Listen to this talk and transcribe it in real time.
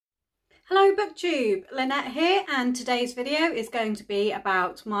Hello BookTube, Lynette here, and today's video is going to be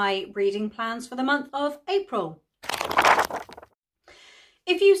about my reading plans for the month of April.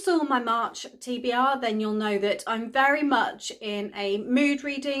 If you saw my March TBR, then you'll know that I'm very much in a mood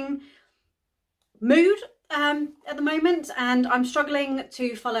reading mood at the moment, and I'm struggling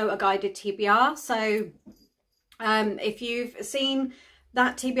to follow a guided TBR. So if you've seen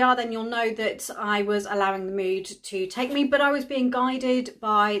that TBR, then you'll know that I was allowing the mood to take me, but I was being guided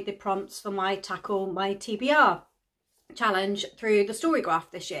by the prompts for my Tackle My TBR challenge through the Storygraph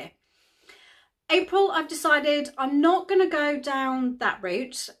this year. April, I've decided I'm not going to go down that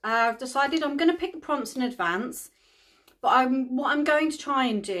route. I've decided I'm going to pick the prompts in advance, but what I'm going to try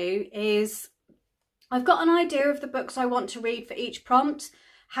and do is, I've got an idea of the books I want to read for each prompt.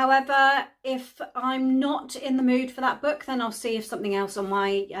 However, if I'm not in the mood for that book, then I'll see if something else on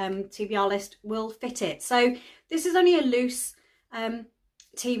my TBR list will fit it. So this is only a loose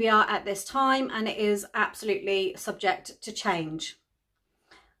TBR at this time, and it is absolutely subject to change.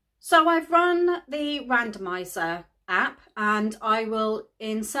 So I've run the randomizer app, and I will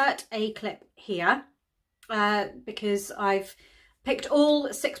insert a clip here because I've picked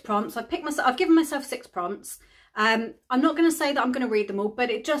all 6 prompts. I've given myself 6 prompts. I'm not going to say that I'm going to read them all, but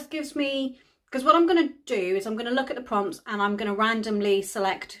it just gives me, because what I'm going to do is I'm going to look at the prompts and I'm going to randomly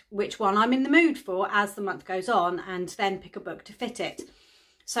select which one I'm in the mood for as the month goes on, and then pick a book to fit it.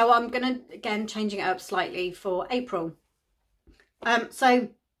 So I'm going to, again, changing it up slightly for April. So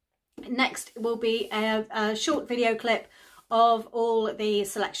next will be a short video clip of all the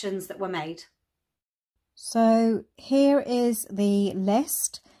selections that were made. So here is the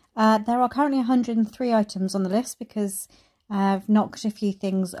list. There are currently 103 items on the list because I've knocked a few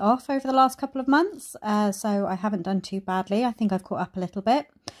things off over the last couple of months, so I haven't done too badly. I think I've caught up a little bit.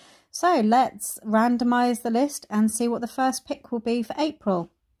 So let's randomise the list and see what the first pick will be for April.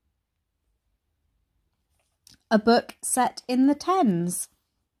 A book set in the 10s.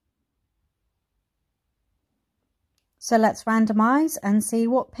 So let's randomise and see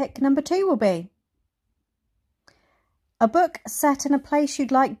what pick number 2 will be. A book set in a place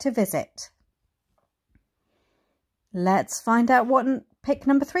you'd like to visit. Let's find out what pick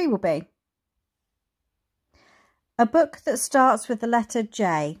number 3 will be. A book that starts with the letter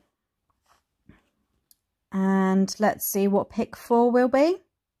J. And let's see what pick 4 will be.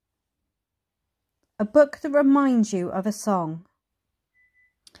 A book that reminds you of a song.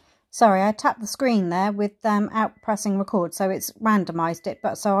 Sorry, I tapped the screen there without pressing record, so it's randomised it,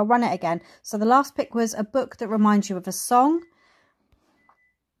 but so I'll run it again. So the last pick was a book that reminds you of a song.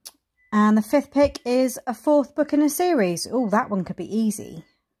 And the 5th pick is a 4th book in a series. Oh, that one could be easy.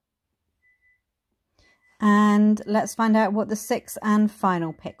 And let's find out what the 6th and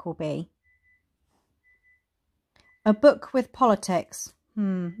final pick will be. A book with politics.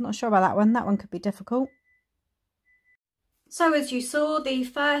 Not sure about that one. That one could be difficult. So as you saw, the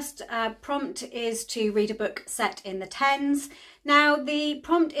first prompt is to read a book set in the 10s. Now the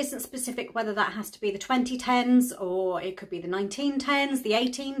prompt isn't specific whether that has to be the 2010s or it could be the 1910s, the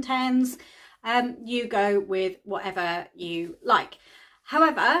 1810s. You go with whatever you like.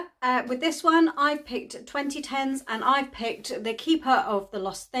 However, with this one, I've picked 2010s, and I've picked The Keeper of the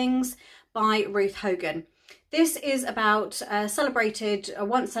Lost Things by Ruth Hogan. This is about once celebrated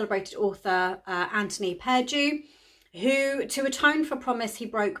author Anthony Perdue, who, to atone for a promise he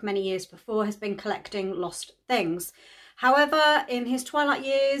broke many years before, has been collecting lost things. However, in his twilight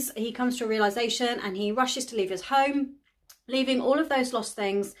years, he comes to a realisation and he rushes to leave his home, leaving all of those lost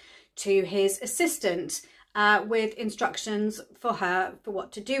things to his assistant with instructions for her for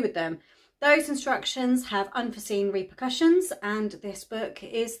what to do with them. Those instructions have unforeseen repercussions, and this book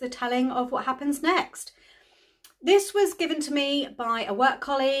is the telling of what happens next. This was given to me by a work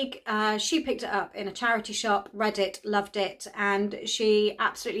colleague. She picked it up in a charity shop, read it, loved it, and she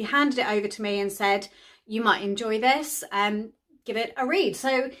absolutely handed it over to me and said, you might enjoy this, give it a read.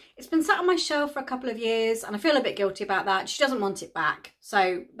 So it's been sat on my shelf for a couple of years, and I feel a bit guilty about that. She doesn't want it back,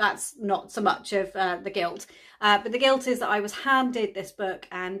 so that's not so much of the guilt. But the guilt is that I was handed this book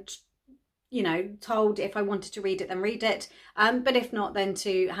and, you know, told if I wanted to read it, then read it, but if not, then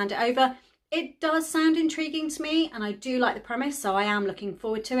to hand it over. It does sound intriguing to me, and I do like the premise, so I am looking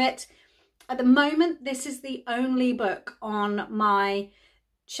forward to it. At the moment, this is the only book on my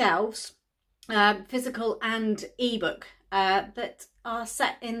shelves, physical and ebook, that are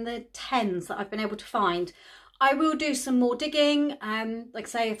set in the 10s that I've been able to find. I will do some more digging. Like I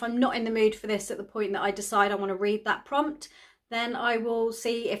say, if I'm not in the mood for this at the point that I decide I want to read that prompt, then I will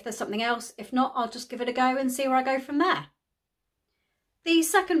see if there's something else. If not, I'll just give it a go and see where I go from there. The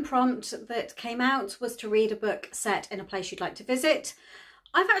second prompt that came out was to read a book set in a place you'd like to visit.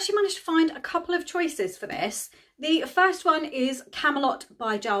 I've actually managed to find a couple of choices for this. The first one is Camelot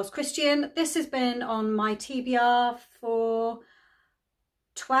by Giles Christian. This has been on my TBR for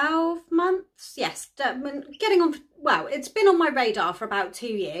 12 months. Yes, getting on, well, it's been on my radar for about 2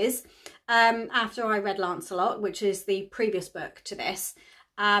 years after I read Lancelot, which is the previous book to this.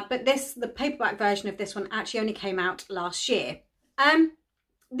 But the paperback version of this one actually only came out last year.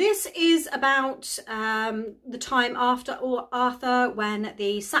 This is about the time after Arthur, when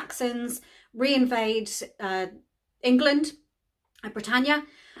the Saxons reinvade England, Britannia,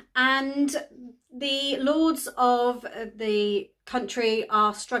 and the lords of the country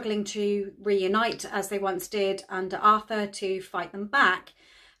are struggling to reunite as they once did under Arthur to fight them back.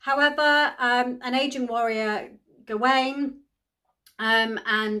 However, an aging warrior, Gawain,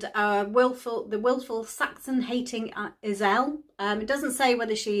 and the willful Saxon-hating Iselle. It doesn't say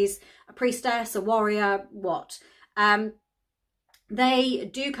whether she's a priestess, a warrior, what. They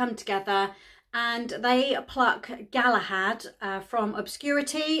do come together and they pluck Galahad from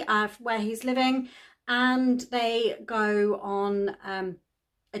obscurity where he's living, and they go on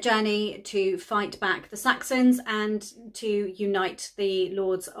a journey to fight back the Saxons and to unite the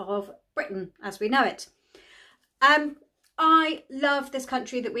lords of Britain as we know it. I love this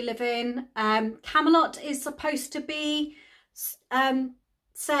country that we live in. Camelot is supposed to be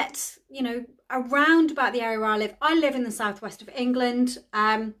set, you know, around about the area where I live. I live in the southwest of England,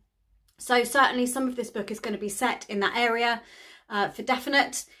 so certainly some of this book is going to be set in that area for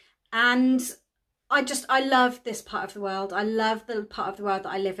definite. And I love this part of the world. I love the part of the world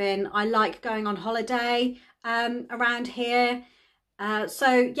that I live in. I like going on holiday around here.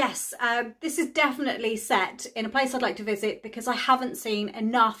 So yes, this is definitely set in a place I'd like to visit because I haven't seen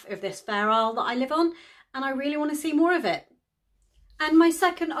enough of this fair isle that I live on, and I really want to see more of it. And my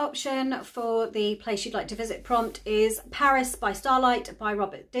second option for the place you'd like to visit prompt is Paris by Starlight by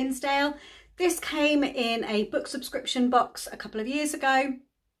Robert Dinsdale. This came in a book subscription box a couple of years ago,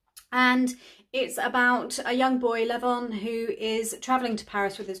 and it's about a young boy, Levon, who is travelling to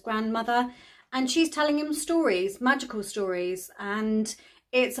Paris with his grandmother, and she's telling him stories, magical stories, and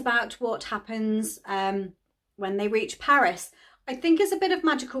it's about what happens when they reach Paris. I think it's a bit of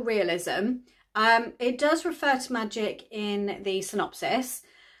magical realism. It does refer to magic in the synopsis.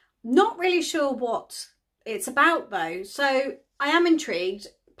 Not really sure what it's about though, so I am intrigued.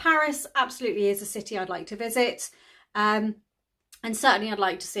 Paris absolutely is a city I'd like to visit, and certainly I'd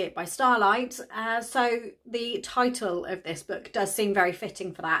like to see it by Starlight. So the title of this book does seem very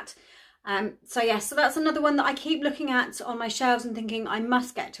fitting for that. So yes, so that's another one that I keep looking at on my shelves and thinking I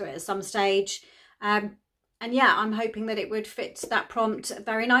must get to it at some stage. And yeah, I'm hoping that it would fit that prompt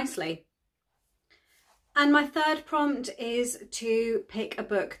very nicely. And my third prompt is to pick a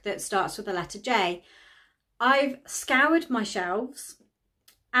book that starts with the letter J. I've scoured my shelves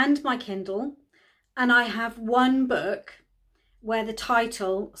and my Kindle, and I have one book where the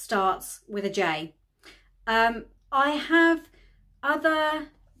title starts with a J. I have other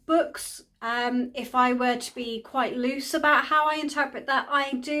books, if I were to be quite loose about how I interpret that,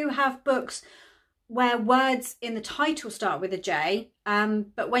 I do have books where words in the title start with a J,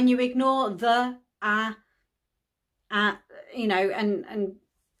 but when you ignore the, you know, and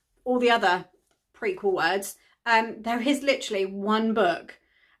all the other prequel words, there is literally one book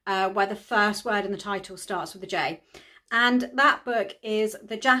where the first word in the title starts with a J, and that book is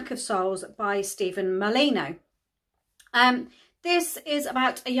The Jack of Souls by Stephen Merlino. This is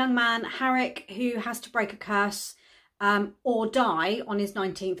about a young man, Harrick, who has to break a curse or die on his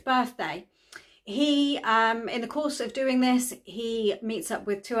 19th birthday. He, in the course of doing this, he meets up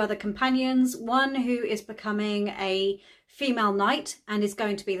with two other companions, one who is becoming a female knight and is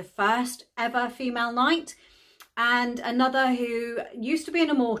going to be the first ever female knight, and another who used to be an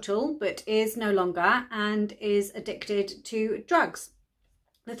immortal but is no longer and is addicted to drugs.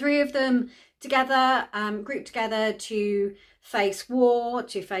 The three of them together, group together to face war,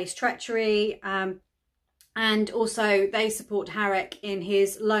 to face treachery, and also they support Harrick in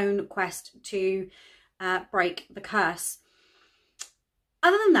his lone quest to break the curse.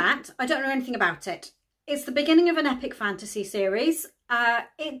 Other than that, I don't know anything about it. It's the beginning of an epic fantasy series.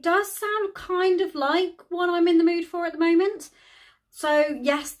 It does sound kind of like what I'm in the mood for at the moment. So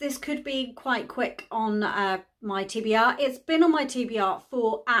yes, this could be quite quick on my TBR. It's been on my TBR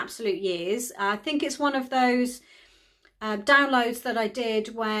for absolute years. I think it's one of those downloads that I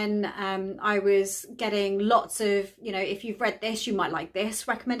did when I was getting lots of, you know, if you've read this, you might like this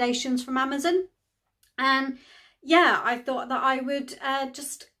recommendations from Amazon. And yeah, I thought that I would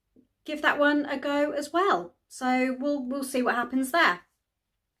just give that one a go as well. So we'll see what happens there.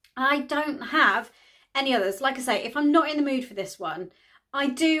 I don't have any others. Like I say, if I'm not in the mood for this one, I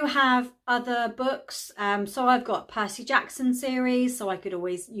do have other books, so I've got Percy Jackson series, so I could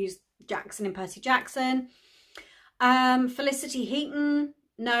always use Jackson in Percy Jackson. Felicity Heaton,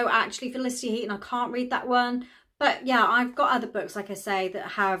 no, actually Felicity Heaton, I can't read that one. But yeah, I've got other books, like I say,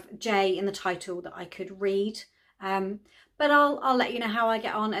 that have J in the title that I could read. But I'll let you know how I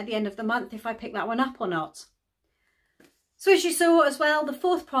get on at the end of the month if I pick that one up or not. So as you saw as well, the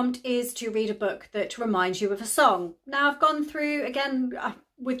fourth prompt is to read a book that reminds you of a song. Now I've gone through, again,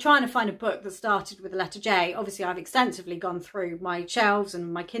 we're trying to find a book that started with the letter J. Obviously I've extensively gone through my shelves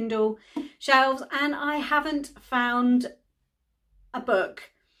and my Kindle shelves, and I haven't found a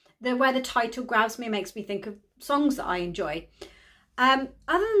book where the title grabs me and makes me think of songs that I enjoy. Other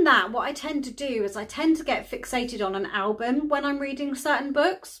than that, what I tend to do is I tend to get fixated on an album when I'm reading certain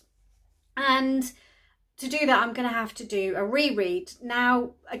books, and to do that I'm going to have to do a reread.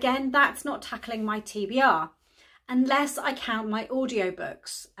 Now again, that's not tackling my TBR unless I count my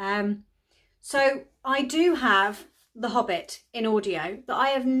audiobooks. So I do have The Hobbit in audio, but I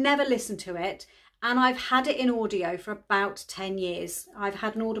have never listened to it, and I've had it in audio for about 10 years. I've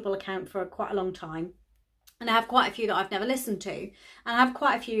had an Audible account for quite a long time, and I have quite a few that I've never listened to, and I have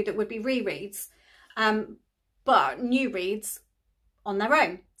quite a few that would be rereads, but new reads on their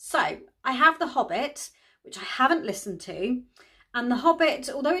own. So I have The Hobbit, which I haven't listened to, and The Hobbit,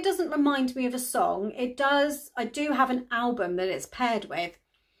 although it doesn't remind me of a song, I do have an album that it's paired with.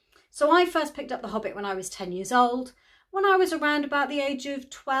 So I first picked up The Hobbit when I was 10 years old. When I was around about the age of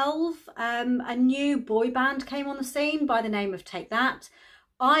 12, a new boy band came on the scene by the name of Take That.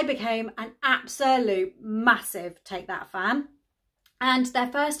 I became an absolute massive Take That fan, and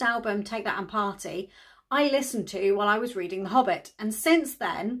their first album, Take That and Party, I listened to while I was reading The Hobbit, and since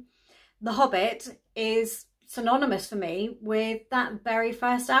then The Hobbit is synonymous for me with that very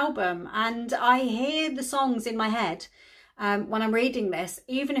first album, and I hear the songs in my head when I'm reading this,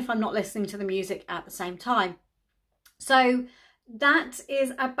 even if I'm not listening to the music at the same time. So that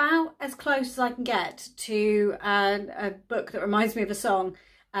is about as close as I can get to a book that reminds me of a song,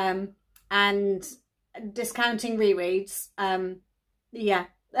 and discounting rereads, yeah,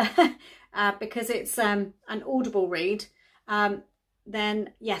 because it's an Audible read, then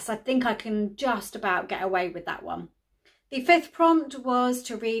yes, I think I can just about get away with that one. The fifth prompt was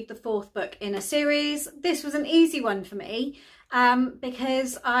to read the fourth book in a series. This was an easy one for me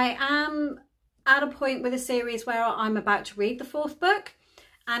because I am at a point with a series where I'm about to read the fourth book,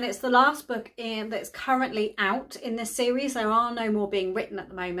 and it's the last book that's currently out in this series. There are no more being written at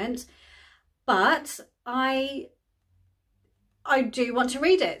the moment, but I do want to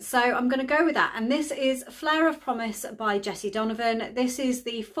read it, so I'm going to go with that. And this is Flare of Promise by Jessie Donovan. This is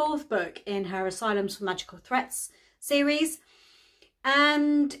the fourth book in her Asylums for Magical Threats series,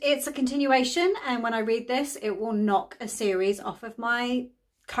 and it's a continuation, and when I read this it will knock a series off of my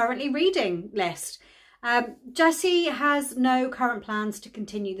currently reading list. Jessie has no current plans to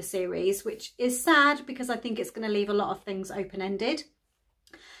continue the series, which is sad because I think it's going to leave a lot of things open-ended.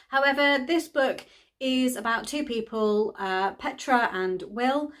 However, this book is about two people, Petra and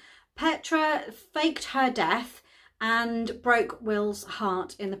Will. Petra faked her death and broke Will's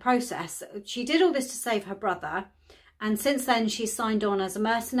heart in the process. She did all this to save her brother, and since then she's signed on as a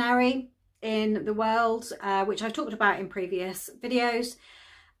mercenary in the world, which I've talked about in previous videos.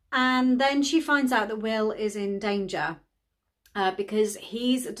 And then she finds out that Will is in danger because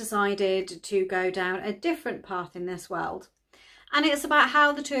he's decided to go down a different path in this world. And it's about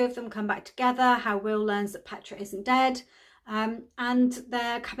how the two of them come back together, how Will learns that Petra isn't dead, and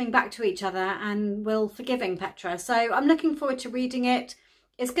they're coming back to each other, and Will forgiving Petra. So I'm looking forward to reading it.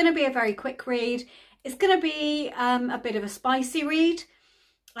 It's going to be a very quick read. It's going to be a bit of a spicy read.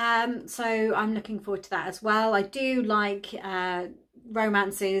 So I'm looking forward to that as well. I do like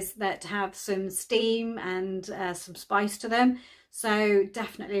romances that have some steam and some spice to them, so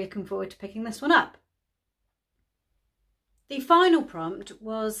definitely looking forward to picking this one up. The final prompt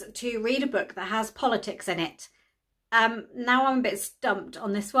was to read a book that has politics in it. Now I'm a bit stumped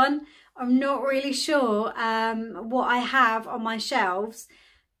on this one. I'm not really sure what I have on my shelves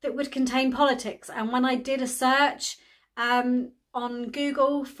that would contain politics, and when I did a search on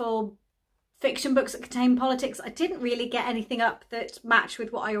Google for fiction books that contain politics, I didn't really get anything up that matched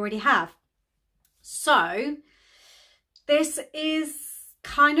with what I already have. So this is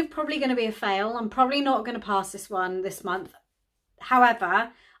kind of probably going to be a fail. I'm probably not going to pass this one this month.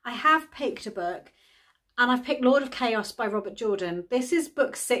 However, I have picked a book, and I've picked Lord of Chaos by Robert Jordan. This is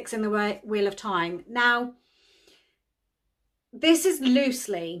book 6 in the Wheel of Time. Now, this is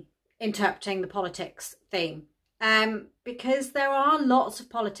loosely interpreting the politics theme. Because there are lots of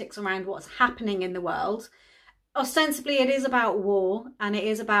politics around what's happening in the world, ostensibly it is about war, and it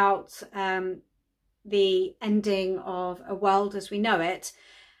is about the ending of a world as we know it.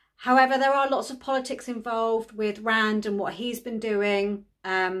 However, there are lots of politics involved with Rand and what he's been doing,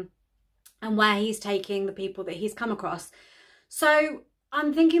 and where he's taking the people that he's come across. So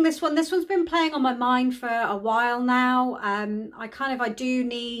I'm thinking this one's been playing on my mind for a while now. I do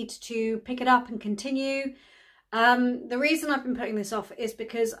need to pick it up and continue. The reason I've been putting this off is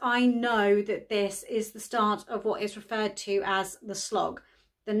because I know that this is the start of what is referred to as the slog.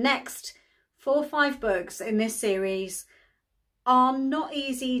 The next 4 or 5 books in this series are not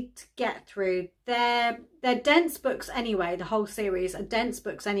easy to get through. They're dense books anyway. The whole series are dense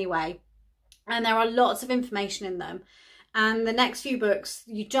books anyway, and there are lots of information in them. And the next few books,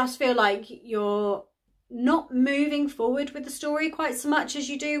 you just feel like you're not moving forward with the story quite so much as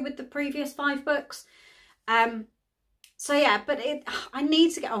you do with the previous 5 books. So yeah, but I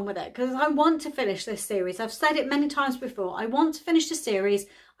need to get on with it because I want to finish this series. I've said it many times before. I want to finish the series.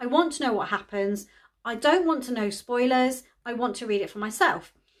 I want to know what happens. I don't want to know spoilers. I want to read it for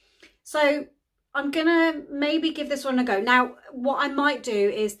myself. So I'm gonna maybe give this one a go. Now, what I might do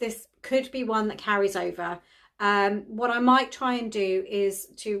is, this could be one that carries over. What I might try and do is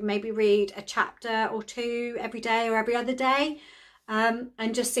to maybe read a chapter or 2 every day or every other day,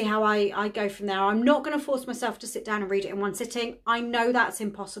 and just see how I go from there. I'm not going to force myself to sit down and read it in one sitting. I know that's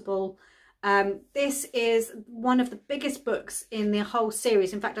impossible. This is one of the biggest books in the whole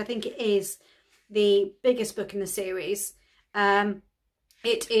series. In fact, I think it is the biggest book in the series.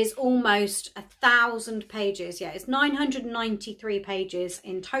 It is almost 1,000 pages. Yeah, it's 993 pages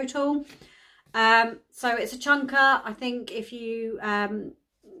in total. So it's a chunker. I think if you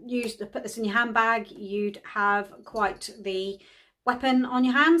put this in your handbag, you'd have quite the weapon on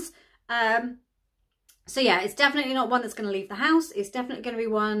your hands. So yeah, it's definitely not one that's going to leave the house. It's definitely going to be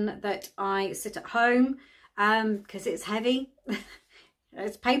one that I sit at home, because it's heavy.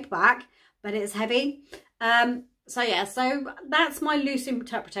 It's paperback, but it's heavy. So yeah, so that's my loose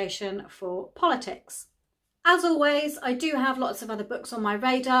interpretation for Politics. As always, I do have lots of other books on my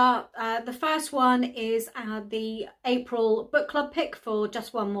radar. The first one is the April book club pick for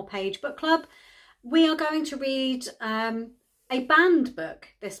Just One More Page book club. We are going to read a banned book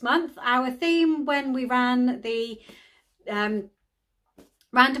this month. Our theme when we ran the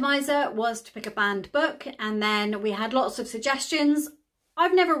randomizer was to pick a banned book, and then we had lots of suggestions.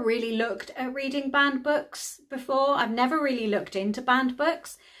 I've never really looked at reading banned books before. I've never really looked into banned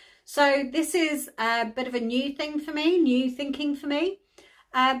books. So this is a bit of a new thing for me, new thinking for me.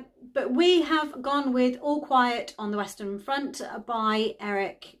 But we have gone with All Quiet on the Western Front by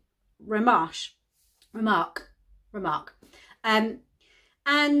Eric Remarque.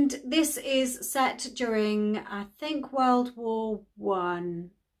 And this is set during, I think, World War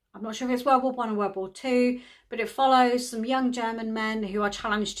One. I'm not sure if it's World War One or World War Two, but it follows some young German men who are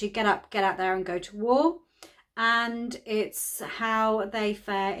challenged to get out there and go to war. And it's how they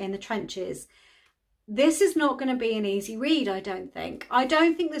fare in the trenches. This is not going to be an easy read, I don't think. I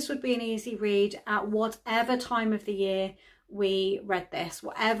don't think this would be an easy read at whatever time of the year we read this,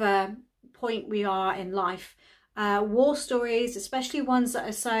 whatever point we are in life. War stories, especially ones that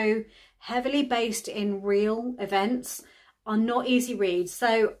are so heavily based in real events, are not easy reads.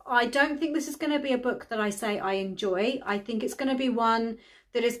 So I don't think this is going to be a book that I say I enjoy. I think it's going to be one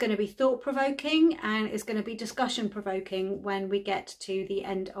that is going to be thought-provoking and is going to be discussion-provoking when we get to the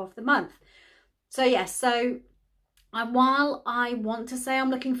end of the month. So yes, so while I want to say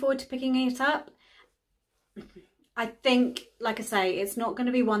I'm looking forward to picking it up, I think, like I say, it's not going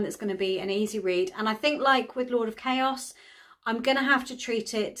to be one that's going to be an easy read. And I think, like with Lord of Chaos, I'm going to have to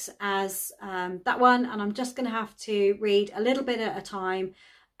treat it as that one, and I'm just going to have to read a little bit at a time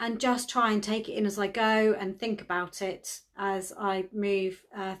and just try and take it in as I go and think about it as I move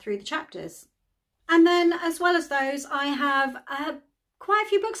through the chapters. And then, as well as those, I have quite a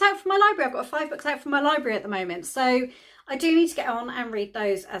few books out from my library. I've got 5 books out from my library at the moment, so I do need to get on and read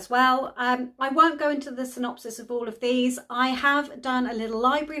those as well. I won't go into the synopsis of all of these. I have done a little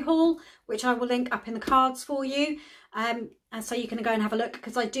library haul, which I will link up in the cards for you, and so you can go and have a look,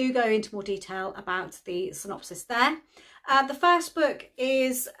 because I do go into more detail about the synopsis there. The first book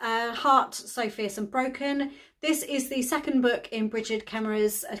is Heart So Fierce and Broken. This is the second book in Brigid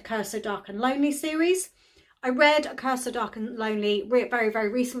Kemmerer's A Curse So Dark and Lonely series. I read A Curse So Dark and Lonely very, very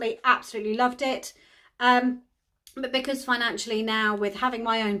recently, absolutely loved it. But because financially now, with having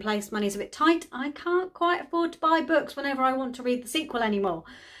my own place, money's a bit tight, I can't quite afford to buy books whenever I want to read the sequel anymore.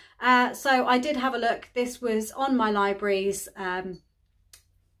 So I did have a look. This was on my library's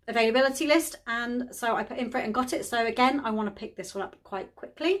availability list, and so I put in for it and got it. So again, I want to pick this one up quite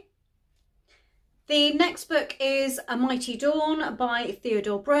quickly. The next book is A Mighty Dawn by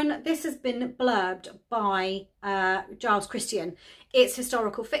Theodore Brun. This has been blurbed by Giles Christian. It's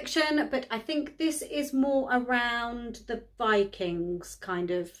historical fiction, but I think this is more around the Vikings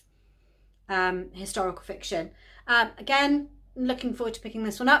kind of historical fiction. Again, looking forward to picking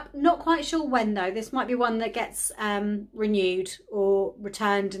this one up. Not quite sure when though. This might be one that gets renewed or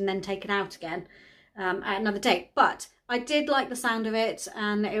returned and then taken out again at another date. But I did like the sound of it,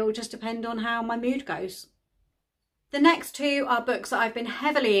 and it will just depend on how my mood goes. The next two are books that I've been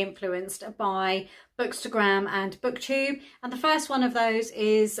heavily influenced by Bookstagram and BookTube, and the first one of those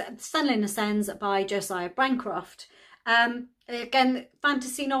is Senlin Ascends by Josiah Bancroft. Again,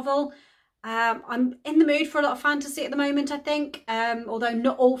 fantasy novel. I'm in the mood for a lot of fantasy at the moment, I think, although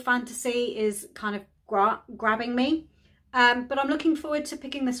not all fantasy is kind of grabbing me. But I'm looking forward to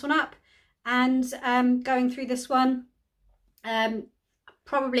picking this one up and going through this one.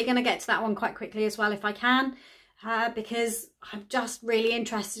 Probably going to get to that one quite quickly as well if I can, because I'm just really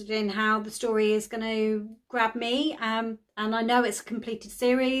interested in how the story is going to grab me, and I know it's a completed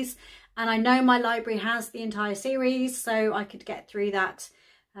series, and I know my library has the entire series, so I could get through that,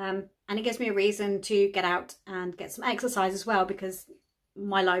 and it gives me a reason to get out and get some exercise as well, because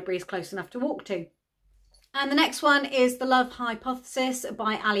my library is close enough to walk to. And the next one is The Love Hypothesis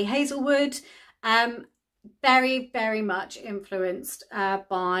by Ali Hazelwood. Very, very much influenced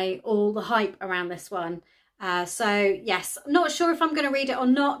by all the hype around this one. So yes, not sure if I'm going to read it or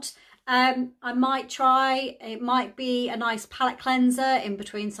not. I might try. It might be a nice palette cleanser in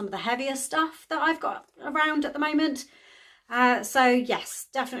between some of the heavier stuff that I've got around at the moment. So yes,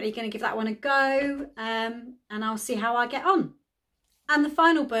 definitely going to give that one a go, and I'll see how I get on. And the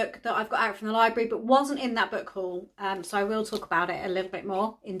final book that I've got out from the library but wasn't in that book haul, so I will talk about it a little bit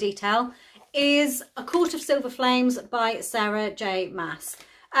more in detail, is A Court of Silver Flames by Sarah J. Maas.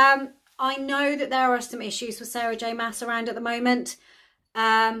 I know that there are some issues with Sarah J. Maas around at the moment.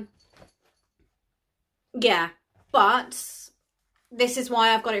 Yeah, but this is why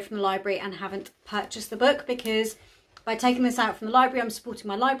I've got it from the library and haven't purchased the book, because by taking this out from the library, I'm supporting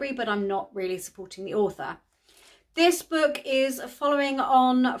my library, but I'm not really supporting the author. This book is following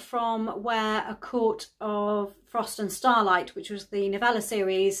on from where A Court of Frost and Starlight, which was the novella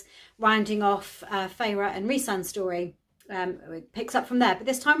series rounding off Feyre and Rhysand's story, it picks up from there. But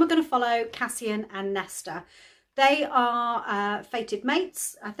this time we're going to follow Cassian and Nesta. They are fated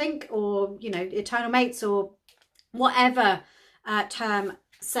mates, I think, or, you know, eternal mates, or whatever term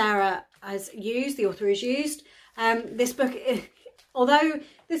Sarah has used, the author has used. This book, although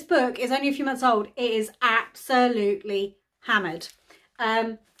this book is only a few months old, it is absolutely hammered.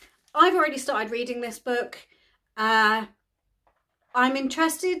 I've already started reading this book. I'm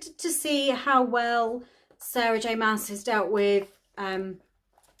interested to see how well Sarah J. Maas has dealt with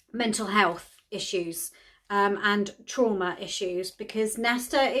mental health issues and trauma issues, because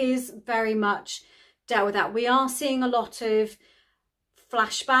Nesta is very much dealt with that. We are seeing a lot of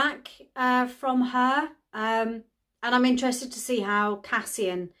flashback from her. And I'm interested to see how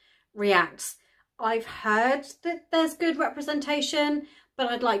Cassian reacts. I've heard that there's good representation, but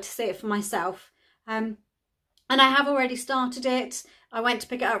I'd like to see it for myself. And I have already started it. I went to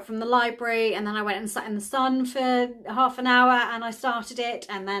pick it up from the library, and then I went and sat in the sun for half an hour and I started it,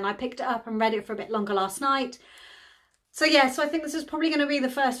 and then I picked it up and read it for a bit longer last night. So yeah, so I think this is probably going to be the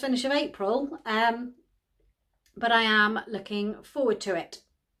first finish of April, but I am looking forward to it.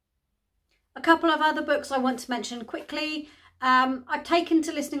 A couple of other books I want to mention quickly. I've taken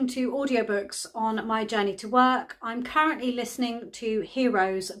to listening to audiobooks on my journey to work. I'm currently listening to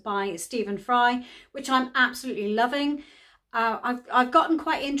Heroes by Stephen Fry, which I'm absolutely loving. I've gotten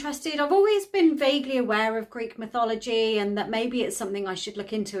quite interested. I've always been vaguely aware of Greek mythology and that maybe it's something I should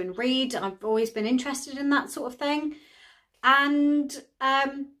look into and read. I've always been interested in that sort of thing. And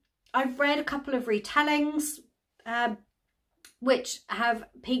I've read a couple of retellings, which have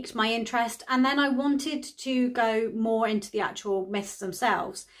piqued my interest, and then I wanted to go more into the actual myths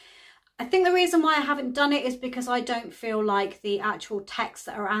themselves. I think the reason why I haven't done it is because I don't feel like the actual texts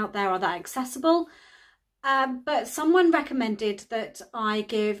that are out there are that accessible. But someone recommended that I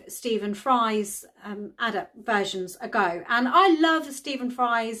give Stephen Fry's versions a go, and I love Stephen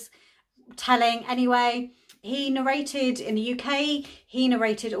Fry's telling anyway. He narrated in the UK, he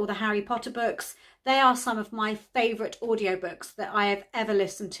narrated all the Harry Potter books. They are some of my favourite audiobooks that I have ever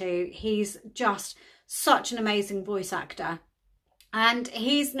listened to. He's just such an amazing voice actor. And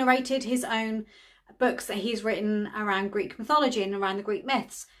he's narrated his own books that he's written around Greek mythology and around the Greek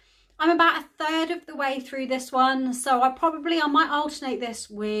myths. I'm about a third of the way through this one, so I might alternate this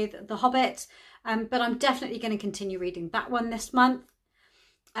with The Hobbit, but I'm definitely going to continue reading that one this month.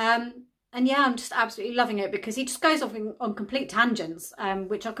 yeah, I'm just absolutely loving it because he just goes off on complete tangents,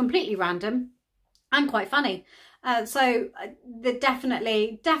 which are completely random and quite funny. So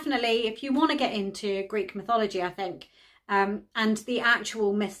definitely, if you want to get into Greek mythology, I think, and the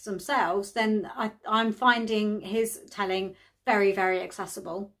actual myths themselves, then I'm finding his telling very, very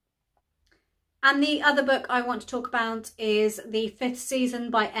accessible. And the other book I want to talk about is The 5th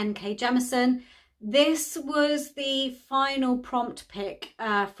Season by N.K. Jemisin. This was the final prompt pick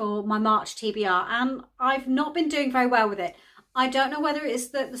for my March TBR, and I've not been doing very well with it. I don't know whether it's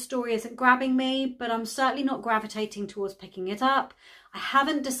that the story isn't grabbing me, but I'm certainly not gravitating towards picking it up. I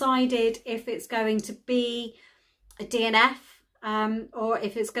haven't decided if it's going to be a DNF or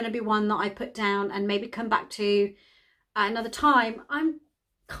if it's going to be one that I put down and maybe come back to at another time. I'm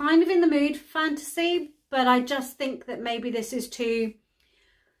kind of in the mood for fantasy, but I just think that maybe this is too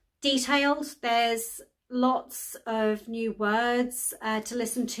detailed. There's lots of new words to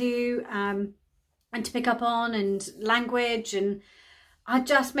listen to and to pick up on, and language, and I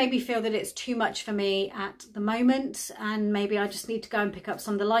just maybe feel that it's too much for me at the moment, and maybe I just need to go and pick up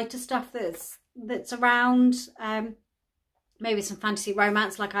some of the lighter stuff that's around, maybe some fantasy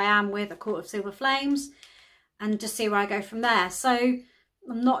romance like I am with A Court of Silver Flames, and just see where I go from there. So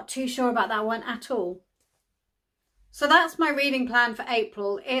I'm not too sure about that one at all. So that's my reading plan for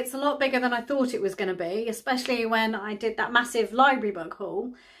April. It's a lot bigger than I thought it was going to be, especially when I did that massive library book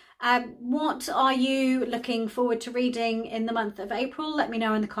haul. What are you looking forward to reading in the month of April? Let me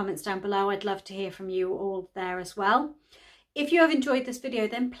know in the comments down below. I'd love to hear from you all there as well. If you have enjoyed this video,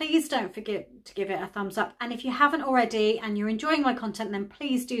 then please don't forget to give it a thumbs up. And if you haven't already and you're enjoying my content, then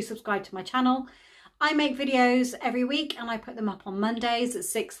please do subscribe to my channel. I make videos every week and I put them up on Mondays at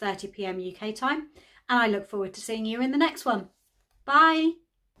 6:30 p.m. UK time. And I look forward to seeing you in the next one. Bye!